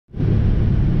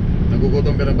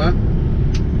Nagugutom ka na ba?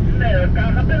 Hindi,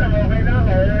 kakape lang, okay na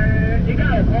ako.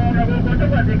 Ikaw, kung nagugutom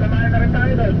ka, di kumain na rin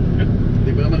tayo doon.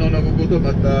 Hindi pa naman ako nagugutom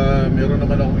at meron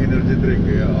naman akong energy drink,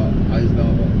 kaya ayos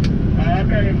lang ako.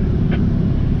 Okay.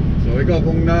 So ikaw,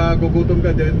 kung nagugutom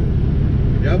ka din,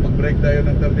 yeah, mag-break tayo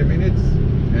ng 30 minutes.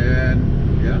 And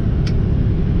yeah,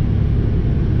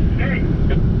 Okay.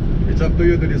 it's up to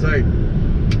you to decide.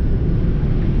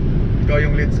 Ikaw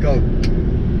yung lead scout.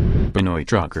 PINOY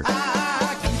trucker.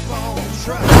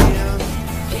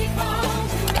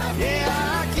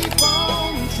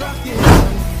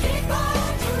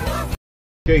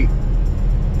 Okay,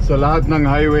 sa lahat ng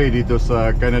highway dito sa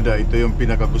Canada, ito yung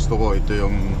pinakagusto ko. Ito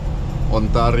yung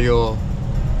Ontario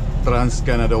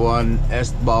Trans-Canada 1,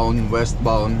 eastbound,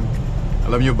 westbound.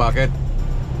 Alam nyo bakit?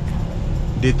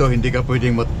 Dito hindi ka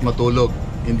pwedeng matulog.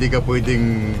 Hindi ka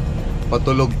pwedeng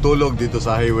patulog-tulog dito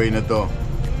sa highway na to.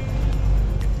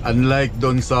 Unlike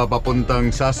doon sa papuntang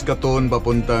Saskatoon,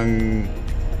 papuntang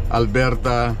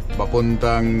Alberta,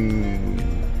 papuntang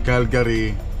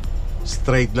Calgary,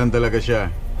 straight lang talaga siya.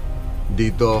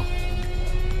 Dito,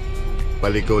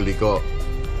 paliko-liko.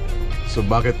 So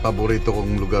bakit paborito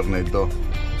kong lugar na ito?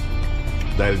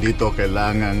 Dahil dito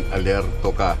kailangan alerto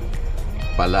ka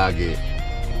palagi.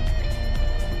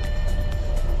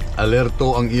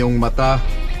 Alerto ang iyong mata,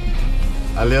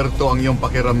 alerto ang iyong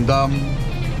pakiramdam,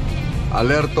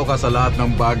 alerto ka sa lahat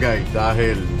ng bagay.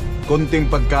 Dahil konting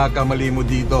pagkakamali mo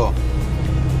dito,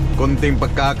 konting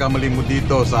pagkakamali mo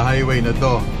dito sa highway na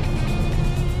to,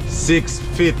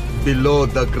 6 feet below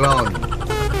the ground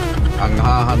ang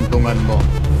hahantungan mo.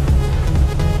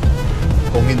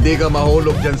 Kung hindi ka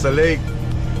mahulog dyan sa lake,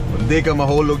 hindi ka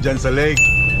mahulog dyan sa lake,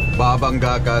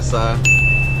 babangga ka sa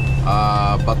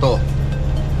bato.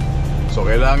 So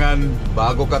kailangan,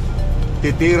 bago ka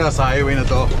titira sa highway na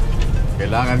to,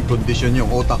 kailangan kondisyon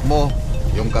yung utak mo,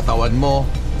 yung katawan mo.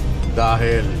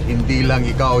 Dahil hindi lang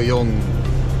ikaw yung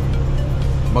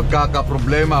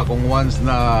magkakaproblema kung once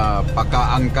na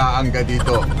pakaangkaang ka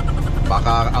dito.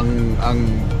 Baka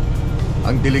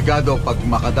ang delikado pag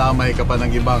makadamay ka pa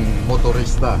ng ibang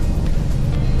motorista.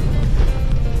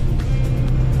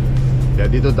 Kaya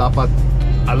dito dapat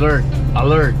alert,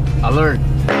 alert, alert.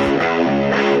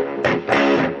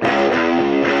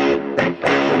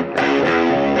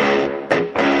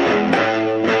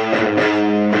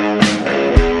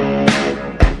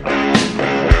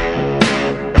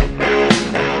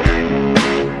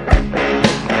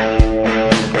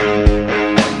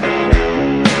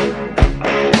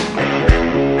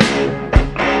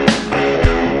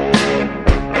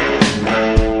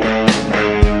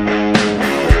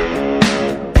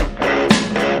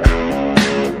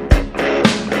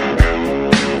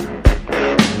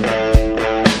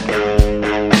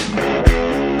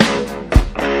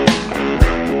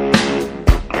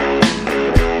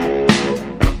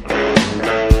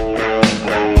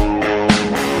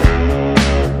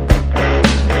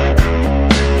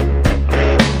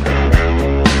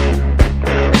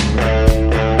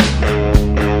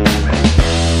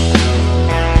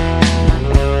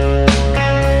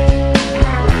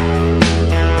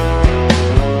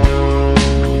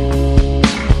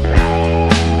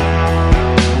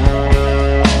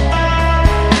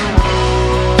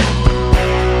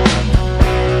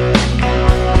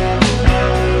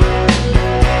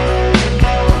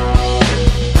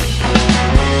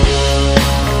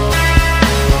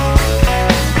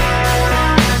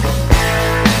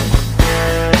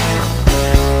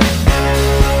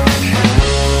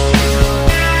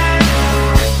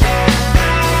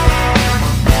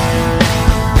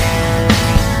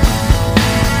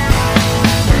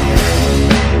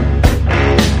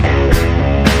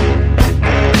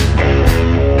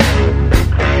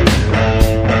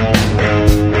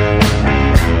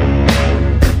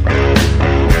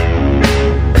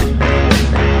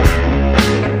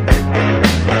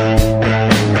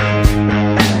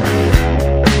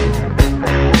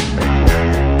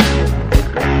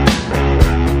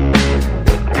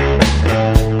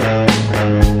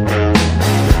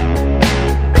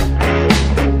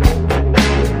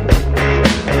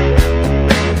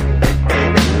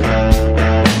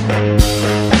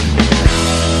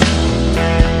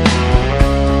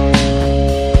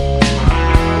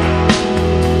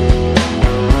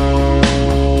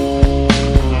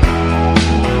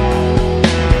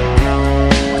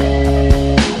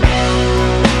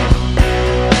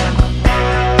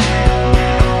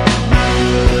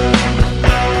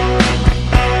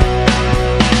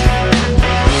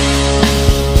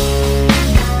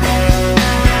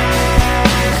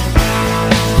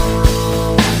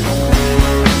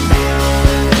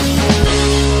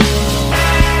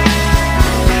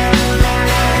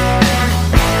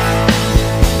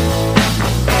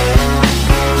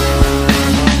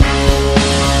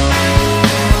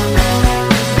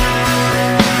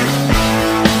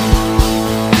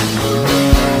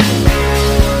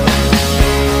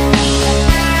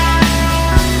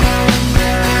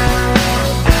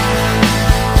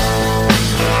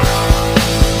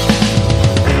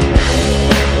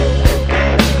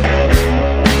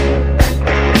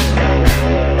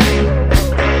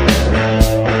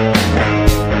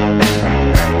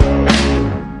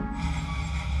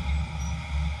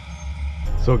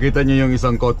 kita niyo yung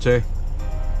isang kotse,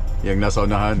 yung nasa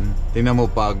unahan. Tingnan mo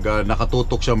pag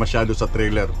nakatutok siya masyado sa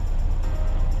trailer.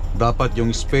 Dapat yung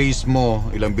space mo,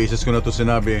 ilang beses ko na to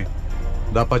sinabi,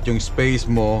 dapat yung space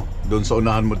mo doon sa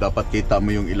unahan mo, dapat kita mo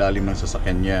yung ilalim ng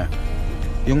sasakyan niya.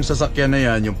 Yung sasakyan na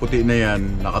yan, yung puti na yan,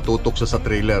 nakatutok siya sa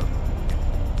trailer.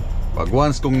 Pag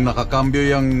once kung nakakambyo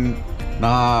yung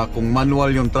kung manual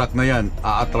yung truck na yan,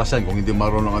 aatras yan kung hindi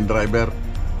marunong ang driver.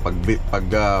 Pag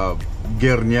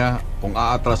gear niya, kung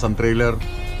aatras ang trailer,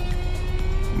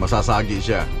 masasagi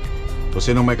siya. So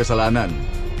sino may kasalanan?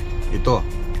 Ito.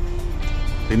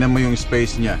 Tingnan mo yung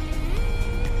space niya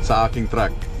sa aking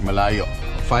truck, malayo,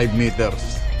 5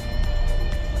 meters.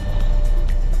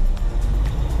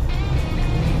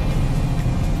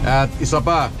 At isa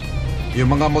pa,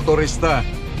 yung mga motorista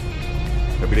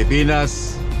sa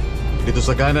Pilipinas, dito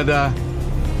sa Canada,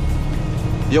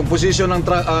 yung posisyon ng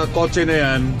kotse na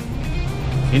yan,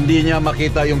 hindi niya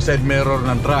makita yung side mirror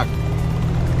ng truck.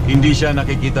 Hindi siya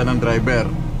nakikita ng driver.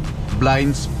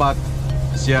 Blind spot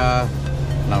siya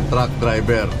ng truck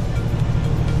driver.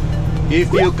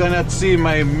 If you cannot see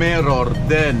my mirror,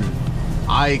 then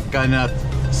I cannot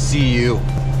see you.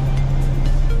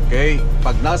 Okay?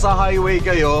 Pag nasa highway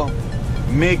kayo,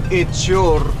 make it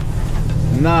sure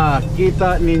na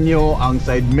kita ninyo ang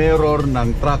side mirror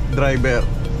ng truck driver.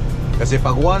 Kasi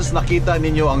pag once nakita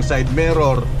ninyo ang side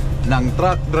mirror ng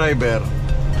truck driver,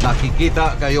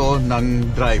 nakikita kayo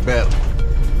ng driver.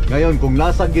 Ngayon, kung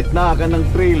nasa gitna ka ng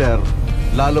trailer,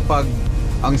 lalo pag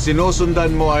ang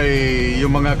sinusundan mo ay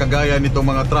yung mga kagaya nitong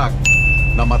mga truck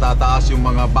na matataas yung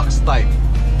mga box type,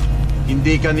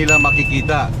 hindi ka nila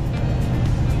makikita.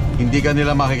 Hindi ka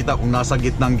nila makikita kung nasa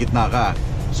gitna ka.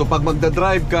 So pag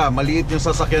magdadrive ka, maliit yung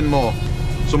sasakyan mo,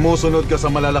 sumusunod ka sa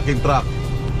malalaking truck,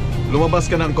 lumabas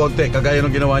ka ng konti, kagaya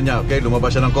ng ginawa niya. Okay,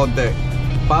 lumabas siya ng konti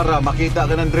para makita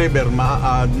ka ng driver,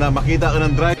 makita ka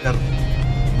ng driver,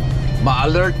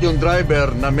 ma-alert yung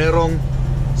driver na merong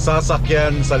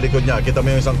sasakyan sa likod niya. Kita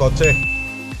mo yung isang kotse,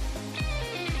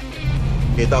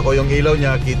 kita ko yung ilaw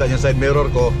niya, kita niya side mirror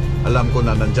ko, alam ko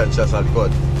na nandyan siya sa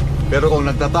likod. Pero kung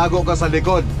nagtatago ka sa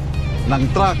likod ng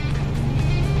truck,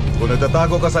 kung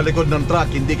nagtatago ka sa likod ng truck,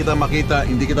 hindi kita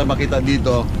makita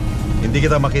dito,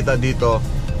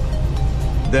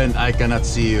 then I cannot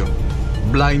see you.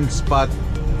 Blind spot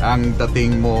ang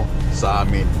dating mo sa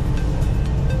amin.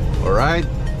 Alright?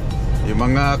 Yung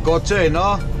mga kotse,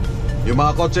 no? Yung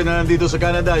mga kotse na nandito sa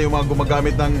Canada, yung mga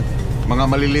gumagamit ng mga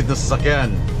maliliit na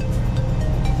sasakyan,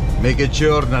 make it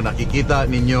sure na nakikita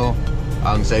ninyo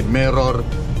ang side mirror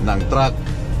ng truck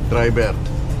driver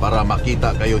para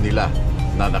makita kayo nila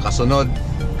na nakasunod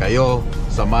kayo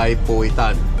sa may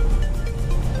puwitan.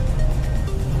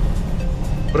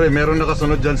 Pre, meron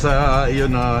nakasunod dyan sa iyon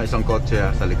na isang kotse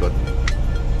sa likod.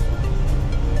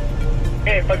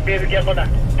 Pagbibigyan ko na.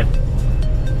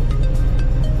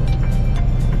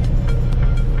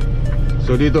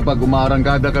 So dito pag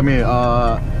umaarangkada kami,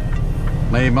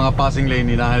 may mga passing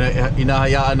lane,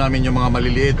 inahayaan namin yung mga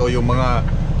maliliit o yung mga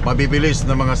mabibilis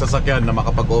na mga sasakyan na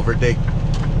makapag-overtake.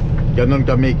 Ganon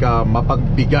kami ka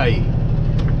mapagbigay.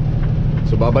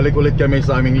 So babalik ulit kami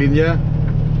sa aming linya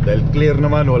dahil clear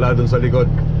naman, wala dun sa likod.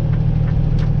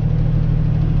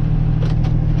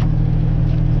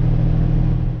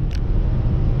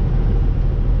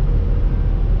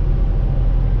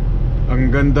 Ang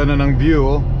ganda na ng view,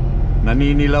 oh.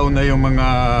 Naninilaw na yung mga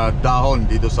dahon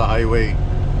dito sa highway.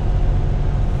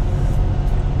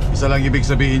 Isa lang ibig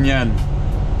sabihin yan,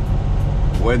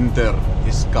 winter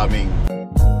is coming.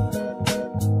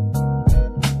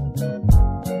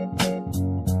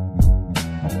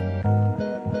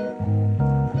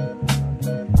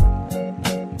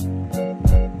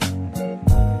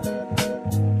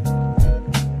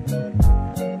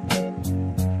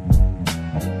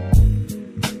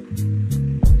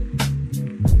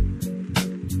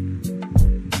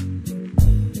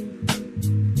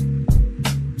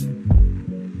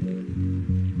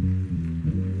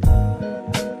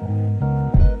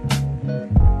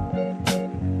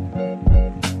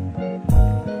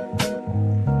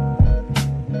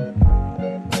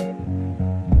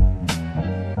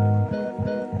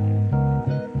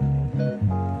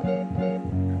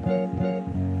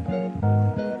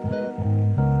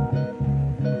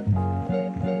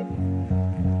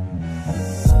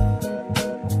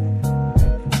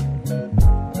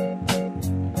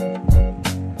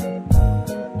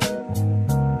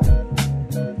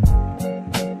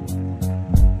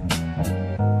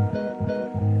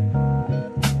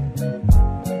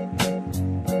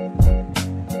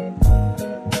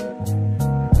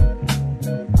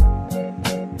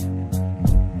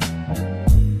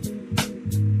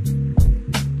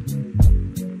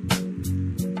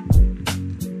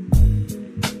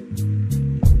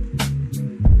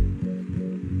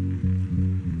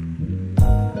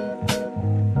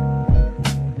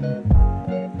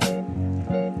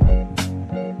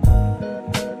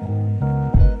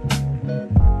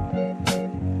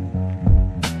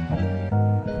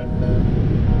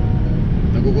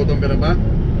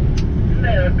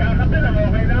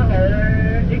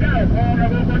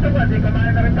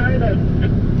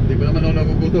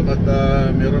 nagugutom at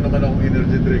meron naman akong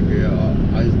energy drink kaya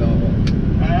ayos na ako.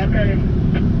 Okay.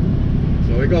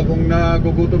 So ikaw kung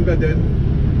nagugutom ka din,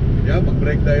 yeah,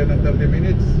 mag-break tayo ng 30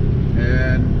 minutes.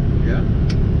 And yeah,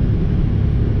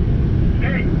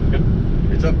 Okay.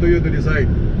 it's up to you to decide.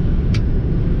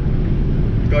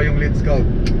 Ikaw yung lead scout.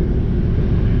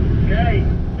 Okay.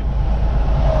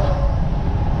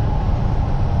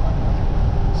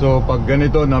 So pag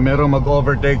ganito na merong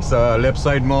mag-overtake sa left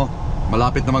side mo,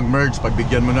 malapit na mag-merge,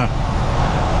 pagbigyan mo na.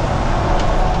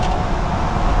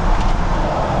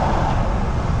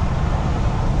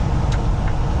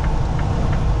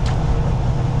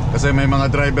 Kasi may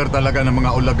mga driver talaga ng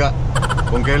mga ulaga.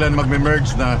 Kung kailan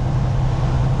magme-merge na,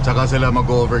 tsaka sila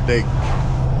mag-overtake.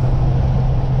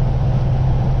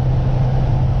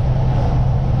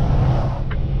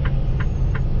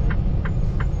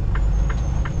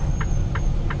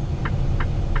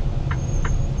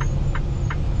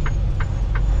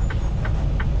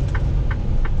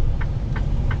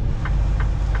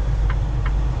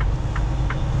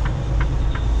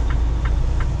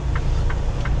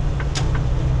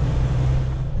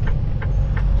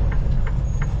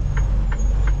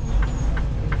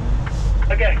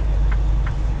 Okay.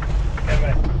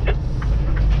 Okay.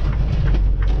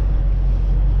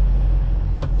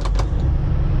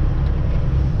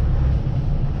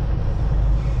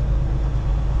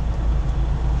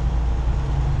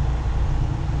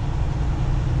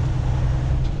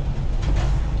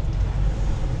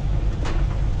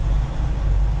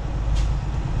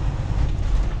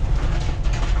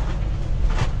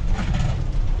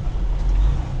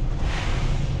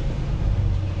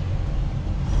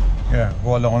 Yeah,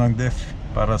 kuha lang ako ng def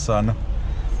para sa ano.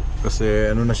 Kasi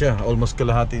ano na siya, almost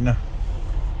kalahati na.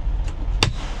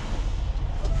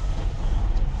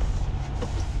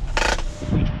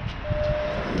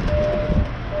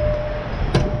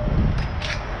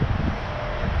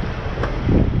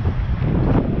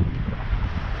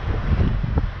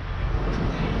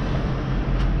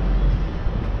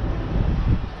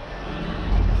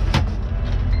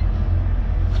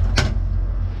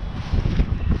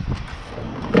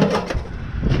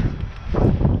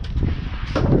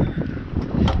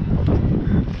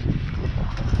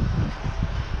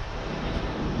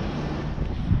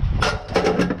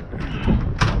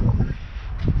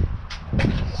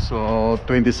 So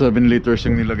 27 liters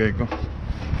yung nilagay ko.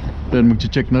 Then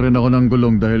magche-check na rin ako ng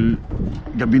gulong dahil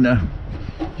gabi na.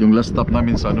 Yung last stop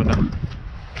namin sa ano na,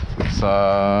 sa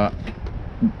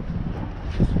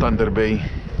Thunder Bay.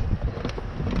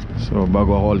 So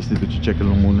bago ako alis dito, check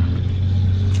lang muna.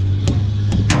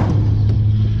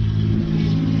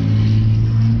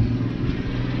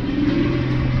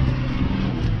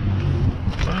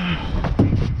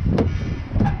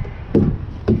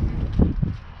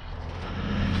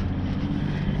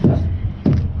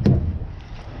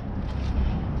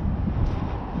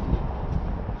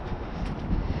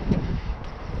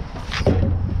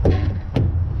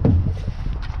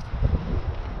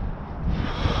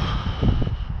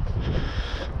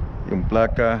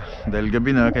 Plaka, dahil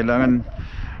gabi na kailangan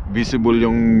visible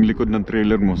yung likod ng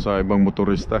trailer mo sa ibang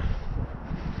motorista.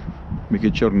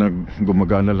 Make sure na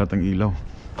gumagana lahat ng ilaw.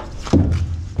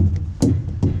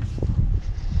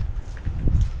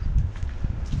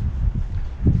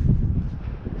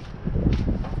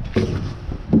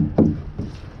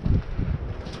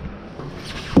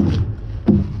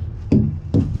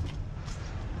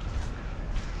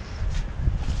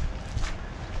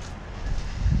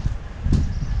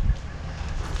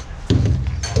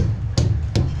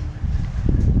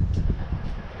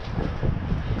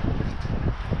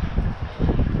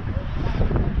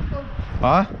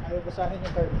 Ha? Ayaw basahin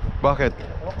yung card. Bakit?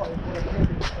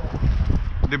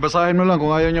 Di basahin mo lang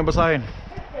kung ayaw niya basahin.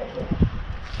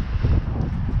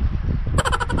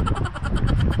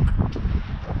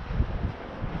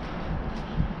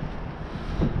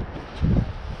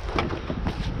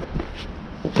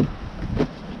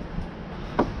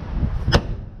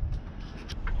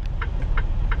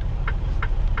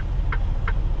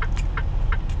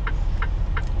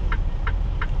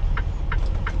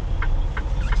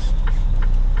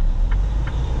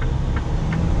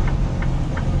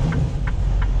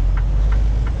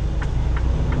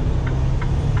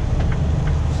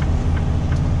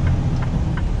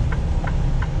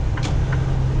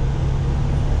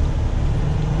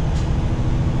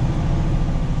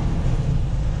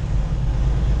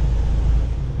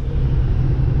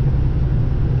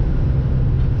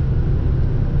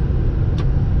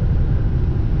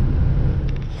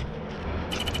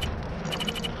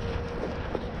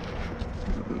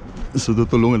 So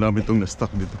tutulungan namin itong na-stuck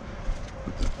dito.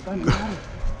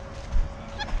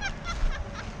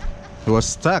 It was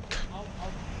stuck.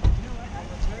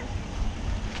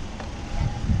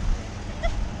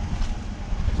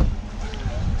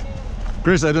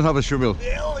 Chris, I don't have a shovel.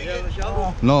 You have a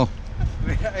shovel? No.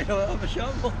 I don't have a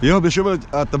shovel. You have a shovel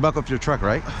at the back of your truck,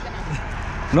 right?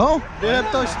 No? Do you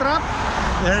have toe strap?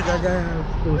 Yeah, gagaya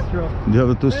toe strap. Do you have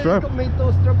a two strap? May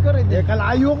toe strap ka rin.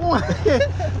 Kalayo ko nga.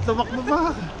 Tumakbo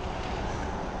pa.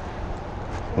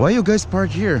 Why you guys park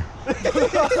here?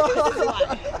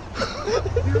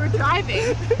 We were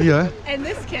driving, Yeah. and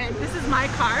this kid, this is my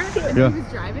car, and Yeah. he was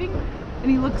driving, and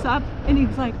he looks up, and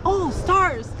he's like, "Oh,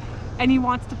 stars!" And he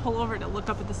wants to pull over to look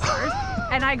up at the stars,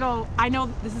 and I go, "I know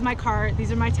this is my car.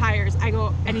 These are my tires." I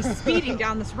go, and he's speeding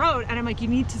down this road, and I'm like, "You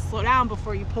need to slow down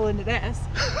before you pull into this."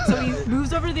 So he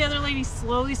moves over to the other lane. He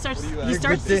slowly starts. He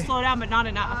starts to slow down, but not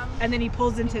enough, and then he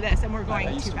pulls into this, and we're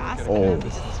going too fast. Oh. And then we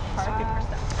just park and we're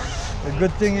stuck. A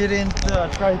good thing you didn't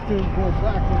try to go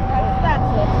back. That's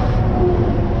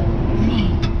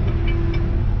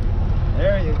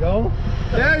There you go.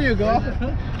 There you go.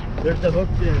 There's the hook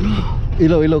there.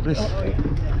 Ilo, Chris.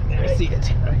 I see it.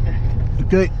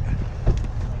 Okay.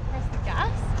 Press the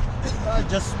gas.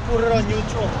 Just put it on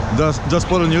neutral. Just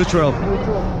put on neutral.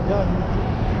 Neutral. Yeah.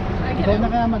 I Ikaw na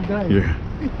get kaya mag-drive. Yeah.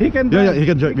 He can Yeah, drive. he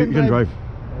can drive. You can drive.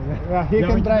 Yeah, he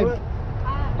can drive.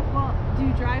 Well, do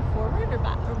you drive forward or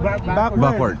back? Or what do you do?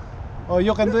 Backward. Oh,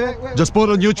 you can do it? Just put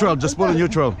on neutral. Just put on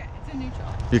neutral. Okay, it's in neutral.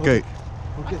 Okay.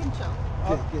 I can chill.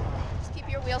 Just keep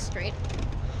your wheel straight.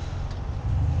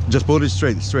 Just put it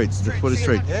straight. Just put it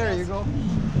straight. There you go.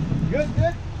 Good,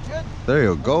 good, good. There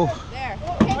you go. There.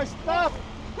 Oh, stop.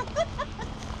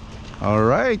 All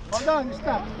right. Hold on,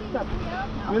 stop.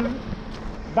 We'll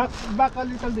back a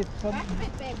little bit. So, Back a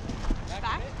bit, babe.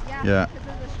 Back? Yeah.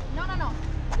 because there's no.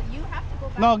 You have to go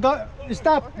back. no, go.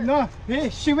 Stop. No,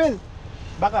 she will.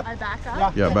 Back up. I back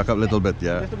up? Yeah. Yeah, back up a little bit.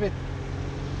 Yeah. Little bit.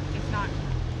 If not.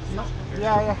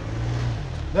 Yeah.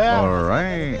 There. All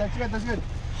right. That's good.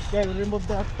 Okay, we'll remove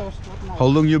that toast now. How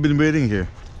long you been waiting here?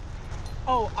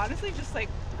 Oh, honestly, just like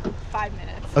 5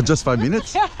 minutes. Just 5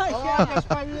 minutes? Oh, just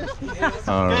 5 minutes.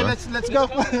 All Okay, right. let's go.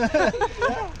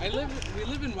 We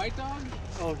live in White Dog,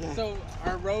 so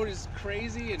our road is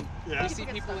crazy and we see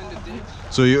people in the ditch.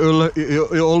 So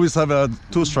you always have a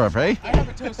two strap, eh? I have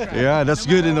a toe strap. Yeah, that's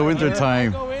good in the winter Whenever time.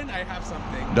 I go in, I have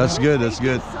something. That's good. That's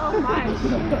good. So much.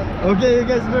 Okay, you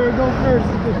guys better go first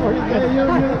before you get you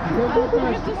go I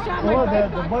first. just dropped my Oh,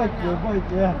 bike your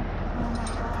bike, yeah.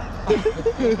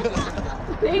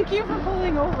 Thank you for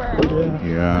pulling over.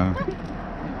 Yeah.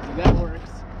 That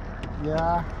works.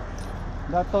 Yeah.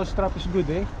 That toe strap is good,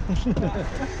 eh?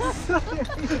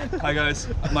 Hi guys,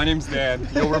 my name's Dan.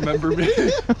 You'll remember me.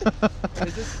 Is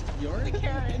this yours?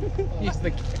 Karen. He's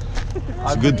the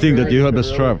It's a good thing that you have a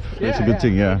strap. It's a good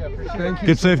thing, yeah.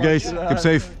 Keep safe, guys. Keep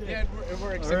safe. Yeah, it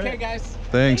works. Okay, guys.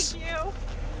 Thanks. Thank you.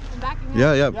 I'm backing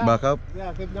up. Yeah, back up.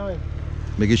 Yeah, keep going.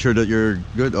 Making sure that you're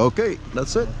good. Okay,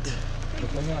 that's it.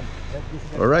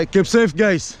 All right, keep safe,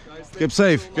 guys. Keep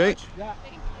safe, okay? Yeah.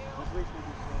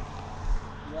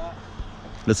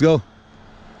 Let's go.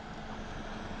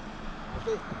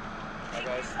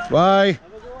 Bye.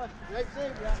 Drive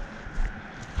safe, yeah.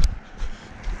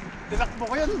 Tinakbo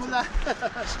ko yun mula.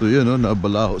 Gusto yun, no?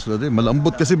 Nabalaho sila din.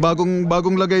 Malambot kasi bagong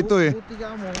lagay ito eh. Buti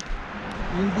ka mo.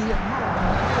 Hindi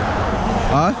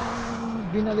Ha?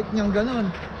 binalik niyang ganun.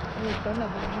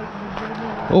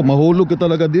 Oh, mahulog ka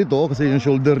talaga dito oh, kasi yung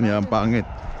shoulder niya ang pangit.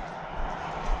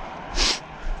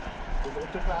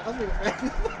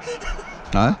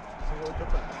 Ha?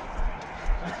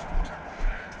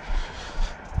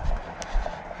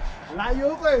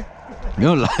 Layo ko eh.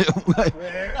 Yun, layo mo eh.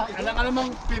 Alam ka namang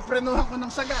piprenuhan ko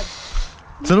ng sagad.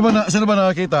 Sino ba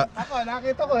nakakita? Ako,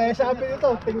 nakita ko eh. Sabi nito,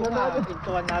 tingnan natin.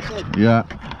 Pintuan natin. Yeah,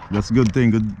 that's a good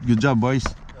thing. Good job, boys.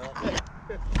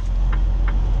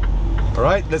 All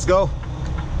right, let's go.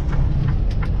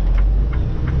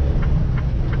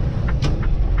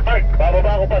 Mark,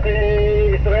 bababa ko pa si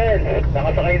Israel.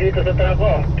 Nakasakay dito sa truck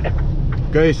ko.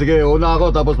 Okay, sige, una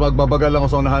ako tapos magbabagal lang ako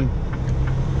sa unahan.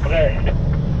 Okay.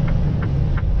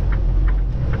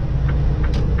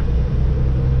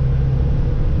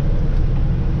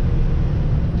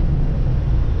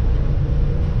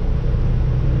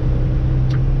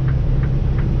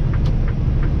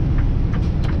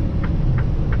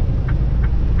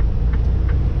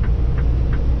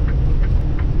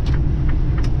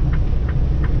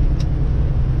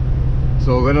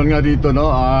 So ganun nga dito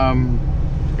no,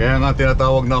 kaya nga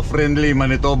tinatawag na friendly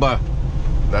Manitoba.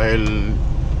 Dahil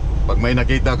pag may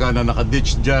nakita ka na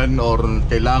nakaditch dyan or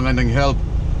kailangan ng help,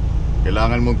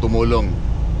 kailangan mong tumulong.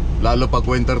 Lalo pag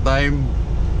winter time,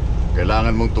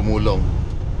 kailangan mong tumulong.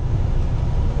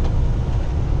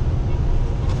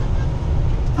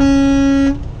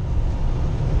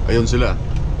 Ayun sila.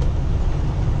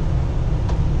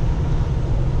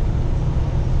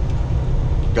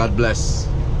 God bless.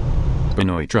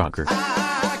 PINOY Trucker.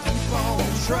 I keep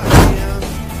on trucking.